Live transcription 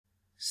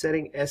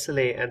Setting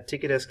SLA and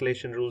ticket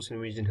escalation rules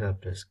in Vision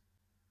Helpdesk.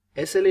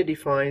 SLA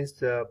defines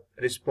the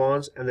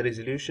response and the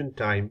resolution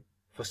time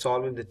for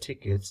solving the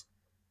tickets.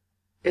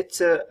 It's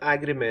a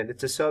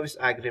service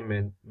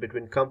agreement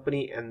between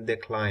company and their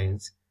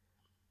clients.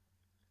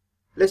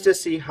 Let's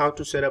just see how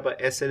to set up a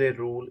SLA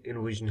rule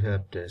in Vision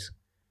Helpdesk.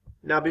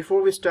 Now,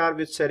 before we start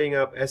with setting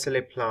up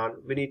SLA plan,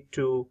 we need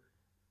to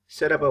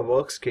set up a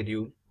work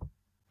schedule.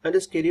 Under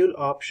schedule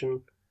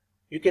option,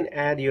 you can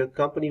add your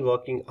company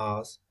working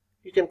hours.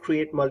 You can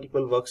create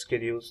multiple work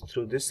schedules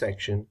through this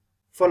section.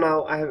 For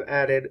now, I have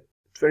added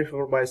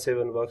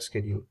 24/7 work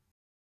schedule.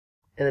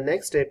 And the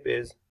next step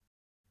is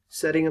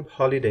setting up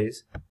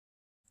holidays,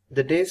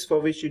 the days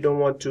for which you don't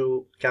want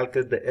to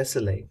calculate the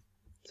SLA.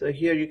 So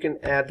here you can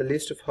add the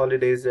list of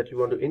holidays that you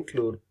want to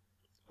include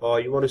or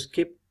you want to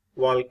skip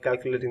while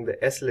calculating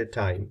the SLA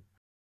time.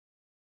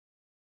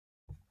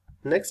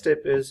 Next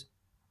step is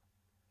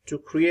to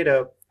create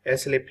a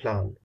SLA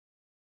plan.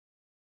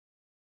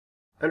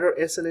 Under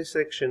SLA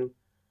section,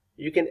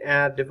 you can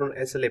add different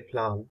SLA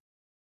plan.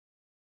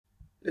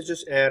 Let's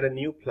just add a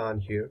new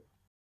plan here.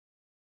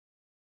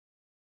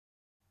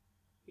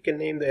 You can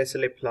name the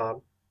SLA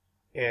plan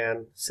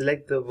and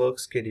select the work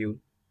schedule.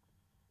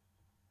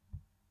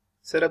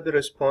 Set up the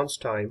response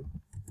time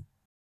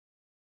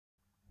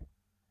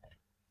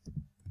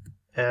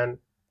and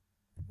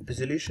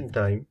resolution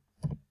time.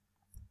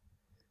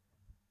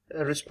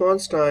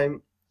 Response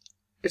time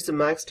is the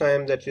max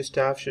time that your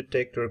staff should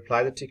take to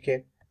reply the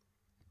ticket,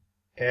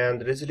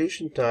 and the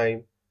resolution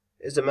time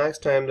is the max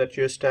time that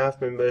your staff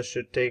members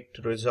should take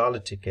to resolve the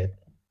ticket.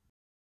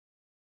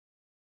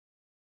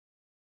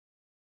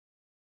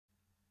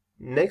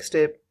 Next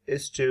step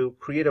is to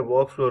create a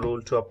workflow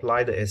rule to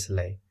apply the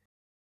SLA.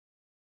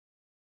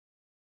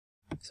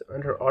 So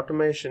under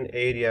automation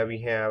area,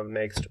 we have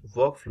next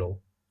workflow.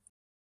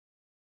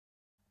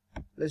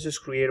 Let's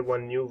just create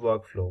one new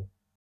workflow.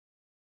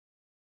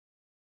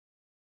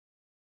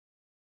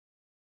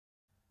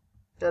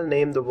 I'll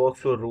name the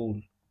workflow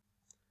rule.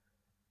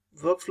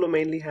 Workflow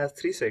mainly has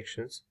three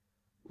sections.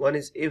 One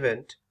is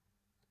event.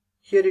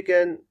 Here you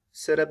can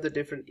set up the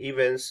different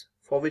events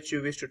for which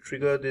you wish to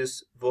trigger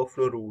this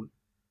workflow rule.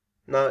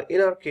 Now in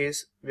our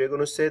case, we are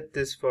going to set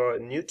this for a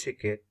new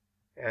ticket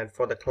and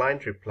for the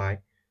client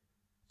reply.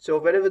 So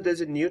whenever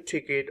there's a new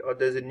ticket or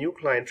there's a new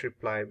client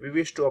reply, we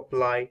wish to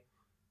apply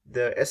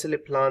the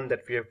SLA plan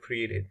that we have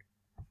created.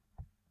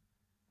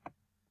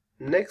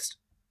 Next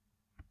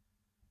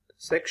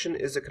section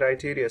is the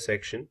criteria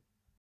section.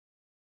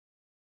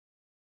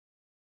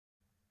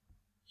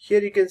 Here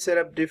you can set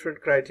up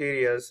different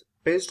criteria.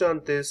 Based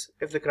on this,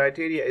 if the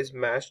criteria is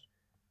matched,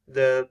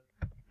 the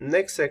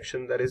next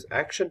section, that is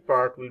action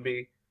part, will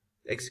be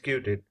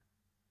executed.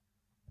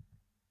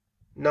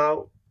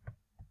 Now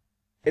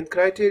in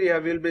criteria,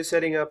 we'll be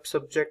setting up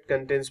subject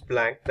contains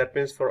blank. That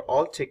means for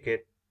all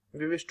ticket,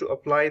 we wish to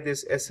apply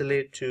this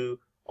SLA to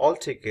all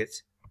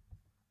tickets.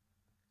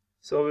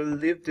 So we'll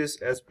leave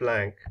this as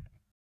blank.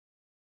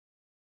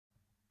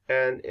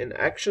 And in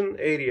action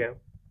area,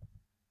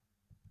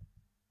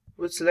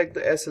 we'll select the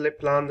SLA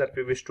plan that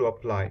we wish to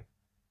apply.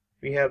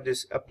 We have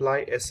this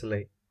apply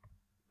SLA.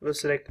 We'll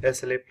select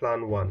SLA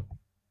plan 1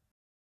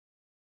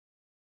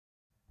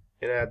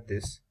 and add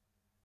this.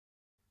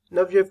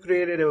 Now we have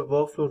created a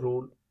workflow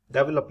rule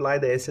that will apply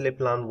the SLA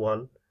plan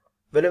 1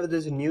 whenever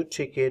there's a new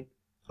ticket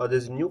or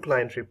there's a new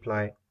client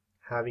reply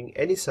having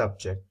any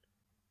subject.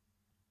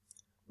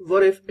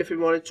 What if we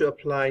wanted to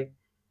apply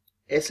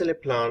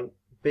SLA plan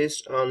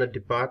based on a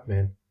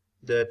department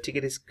the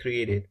ticket is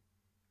created,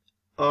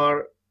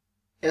 or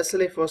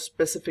SLA for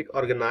specific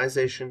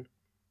organization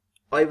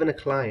or even a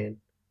client,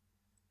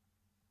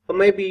 or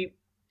maybe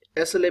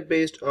SLA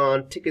based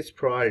on tickets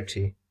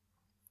priority?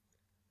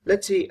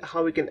 Let's see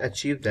how we can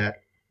achieve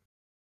that.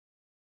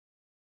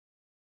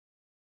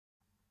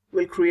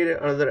 We'll create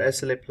another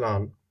SLA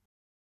plan.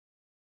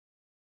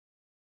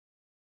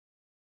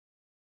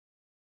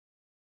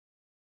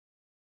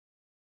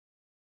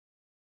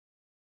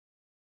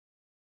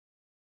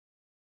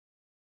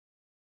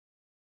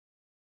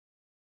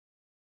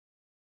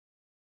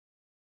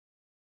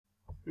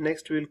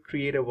 Next, we'll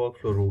create a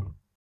workflow rule.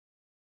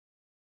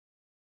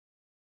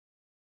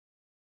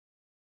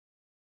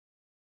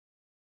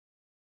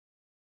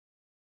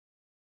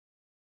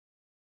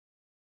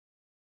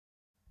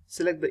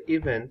 Select the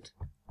event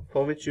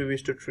for which you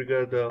wish to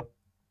trigger the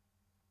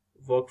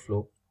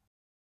workflow.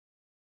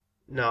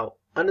 Now,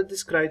 under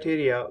this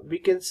criteria, we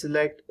can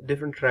select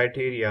different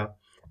criteria.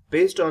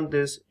 Based on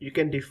this, you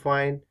can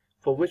define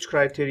for which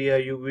criteria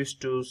you wish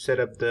to set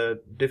up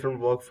the different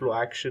workflow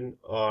action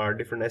or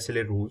different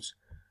SLA rules.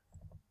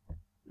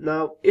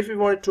 Now, if we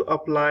wanted to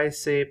apply,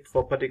 say,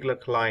 for a particular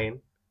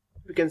client,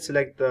 we can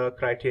select the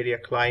criteria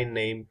client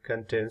name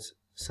contains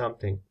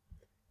something.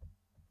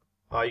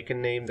 Or you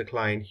can name the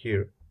client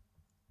here.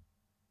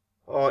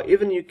 Or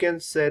even you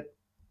can set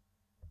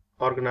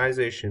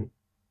organization.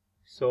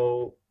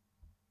 So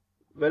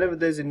whenever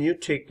there's a new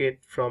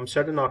ticket from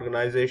certain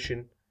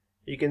organization,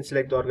 you can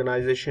select the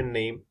organization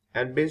name,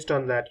 and based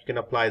on that you can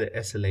apply the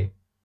SLA.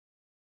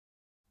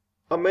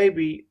 Or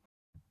maybe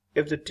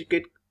if the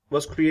ticket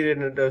was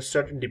created under a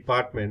certain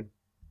department,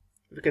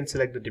 we can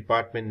select the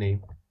department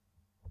name.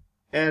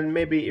 And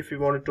maybe if we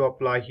wanted to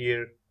apply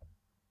here,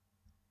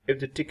 if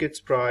the ticket's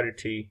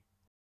priority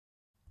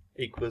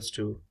equals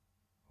to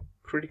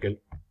critical,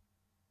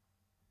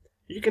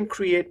 you can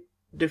create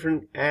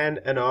different and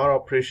or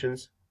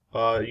operations,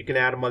 or you can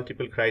add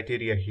multiple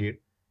criteria here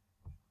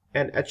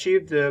and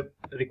achieve the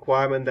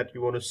requirement that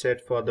you want to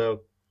set for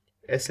the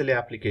SLA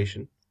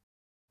application.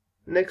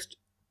 Next,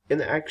 in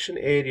the action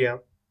area,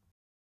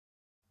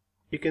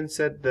 you can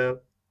set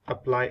the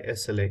apply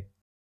SLA.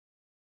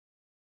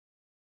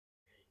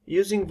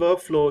 Using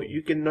workflow,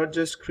 you can not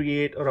just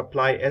create or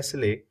apply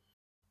SLA,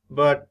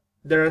 but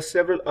there are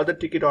several other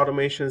ticket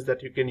automations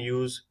that you can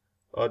use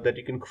or that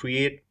you can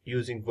create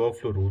using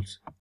workflow rules.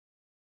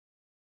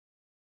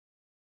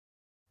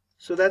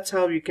 So that's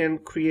how you can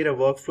create a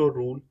workflow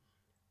rule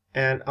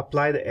and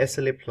apply the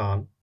SLA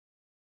plan.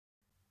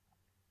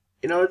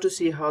 In order to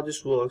see how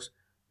this works,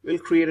 we'll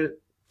create a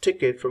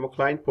ticket from a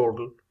client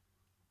portal.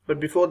 But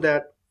before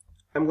that,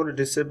 I'm going to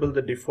disable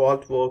the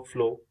default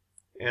workflow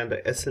and the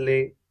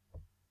SLA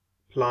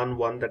plan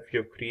 1 that we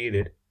have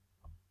created.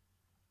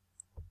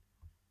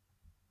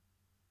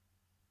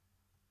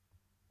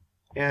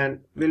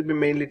 And we'll be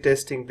mainly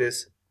testing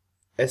this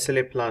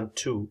SLA plan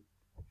 2.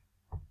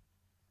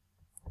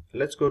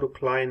 Let's go to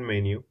client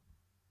menu,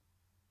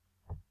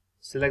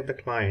 select the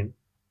client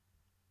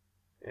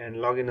and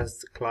log in as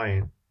the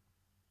client.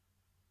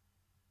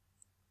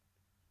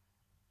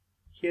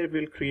 Here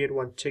we'll create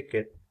one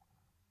ticket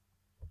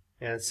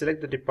and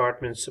select the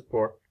department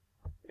support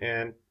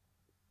and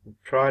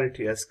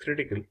priority as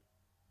critical.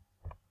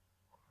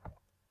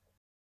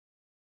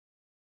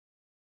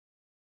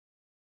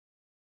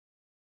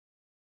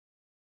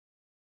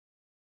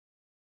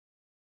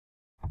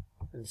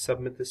 And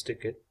submit this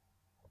ticket.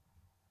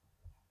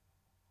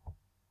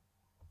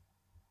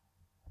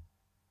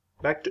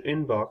 Back to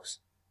inbox.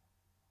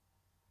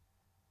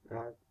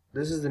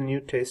 This is the new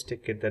test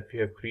ticket that we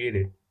have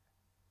created.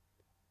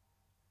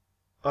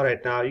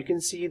 Alright, now you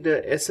can see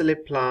the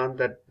SLA plan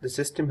that the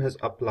system has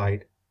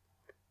applied.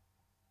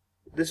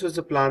 This was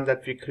the plan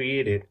that we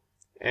created,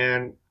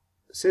 and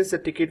since the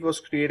ticket was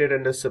created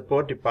under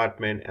support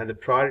department and the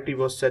priority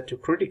was set to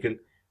critical,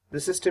 the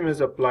system has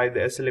applied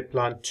the SLA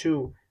plan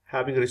 2,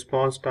 having a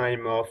response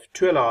time of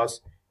 12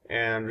 hours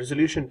and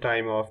resolution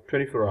time of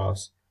 24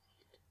 hours.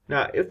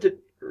 Now if the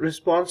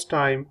response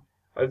time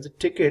of the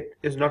ticket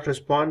is not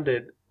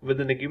responded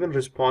within a given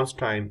response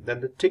time, then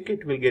the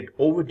ticket will get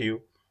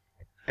overdue.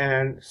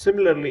 And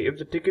similarly, if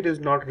the ticket is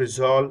not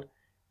resolved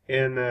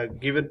in a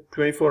given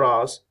 24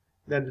 hours,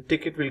 then the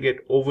ticket will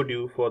get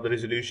overdue for the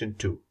resolution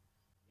too.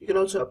 You can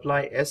also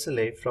apply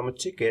SLA from a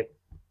ticket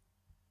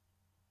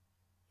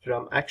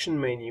from action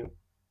menu,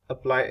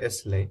 apply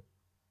SLA.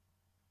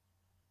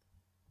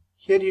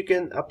 Here you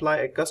can apply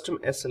a custom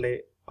SLA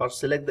or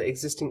select the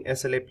existing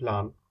SLA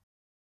plan.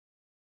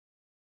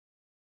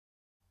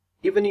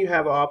 Even you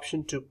have an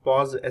option to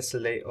pause the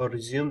SLA or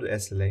resume the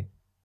SLA.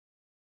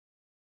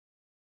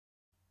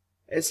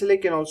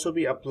 SLA can also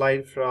be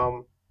applied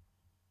from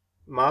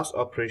mass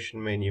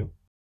operation menu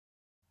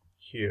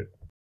here.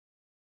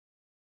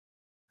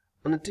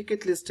 On the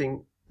ticket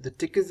listing, the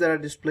tickets that are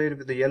displayed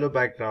with the yellow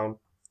background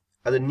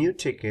are the new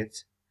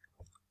tickets,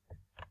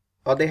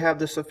 or they have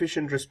the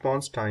sufficient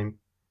response time,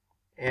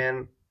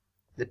 and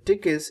the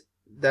tickets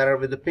that are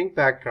with the pink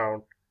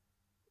background,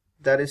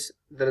 that are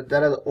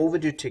the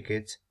overdue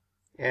tickets,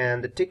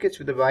 and the tickets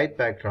with the white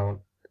background,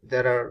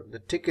 that are the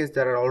tickets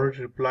that are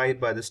already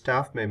replied by the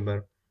staff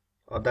member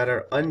or that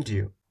are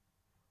undue.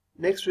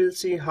 Next, we'll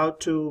see how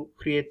to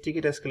create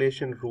ticket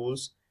escalation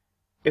rules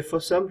if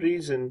for some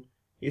reason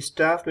your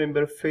staff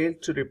member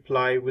failed to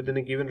reply within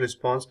a given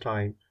response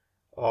time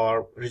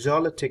or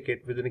resolve a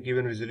ticket within a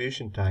given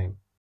resolution time.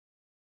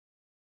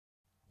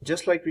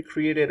 Just like we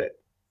created an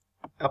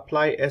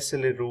apply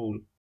SLA rule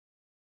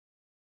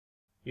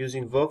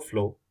using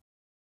workflow,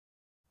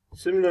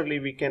 similarly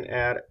we can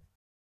add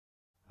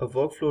a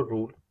workflow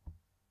rule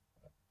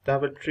that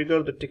will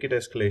trigger the ticket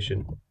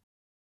escalation.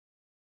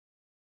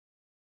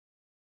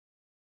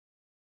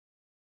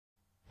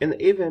 In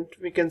the event,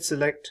 we can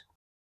select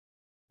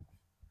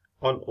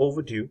on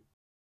overdue,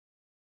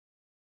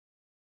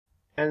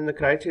 and in the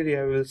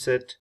criteria we will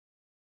set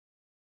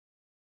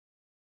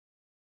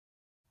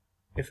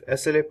if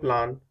SLA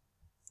plan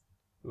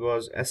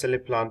was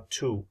SLA plan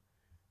 2.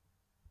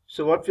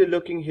 So what we're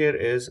looking here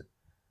is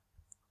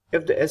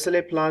if the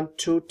SLA plan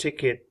 2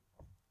 ticket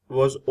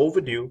was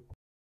overdue,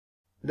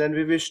 then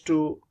we wish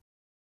to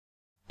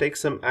take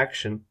some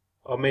action,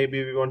 or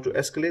maybe we want to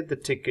escalate the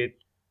ticket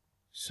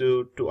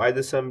to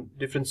either some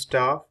different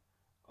staff,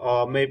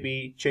 or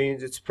maybe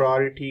change its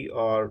priority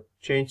or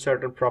change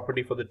certain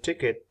property for the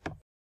ticket.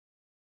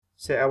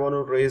 Say I want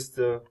to raise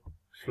the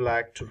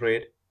flag to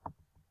red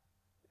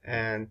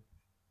and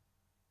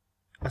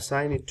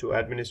assign it to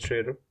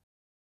administrator.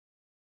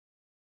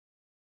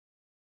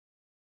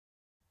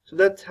 So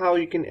that's how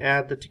you can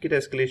add the ticket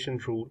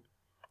escalation rule,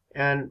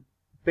 and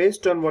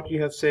based on what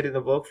you have said in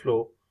the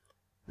workflow,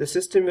 the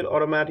system will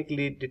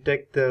automatically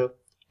detect the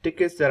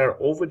tickets that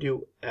are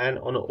overdue, and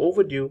on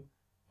overdue,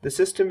 the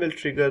system will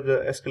trigger the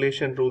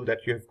escalation rule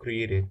that you have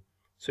created.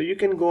 So you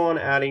can go on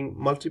adding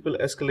multiple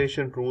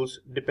escalation rules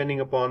depending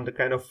upon the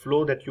kind of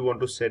flow that you want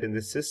to set in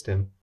this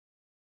system.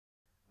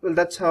 Well,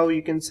 that's how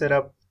you can set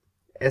up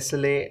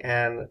SLA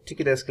and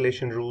ticket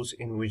escalation rules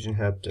in Vision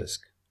Helpdesk.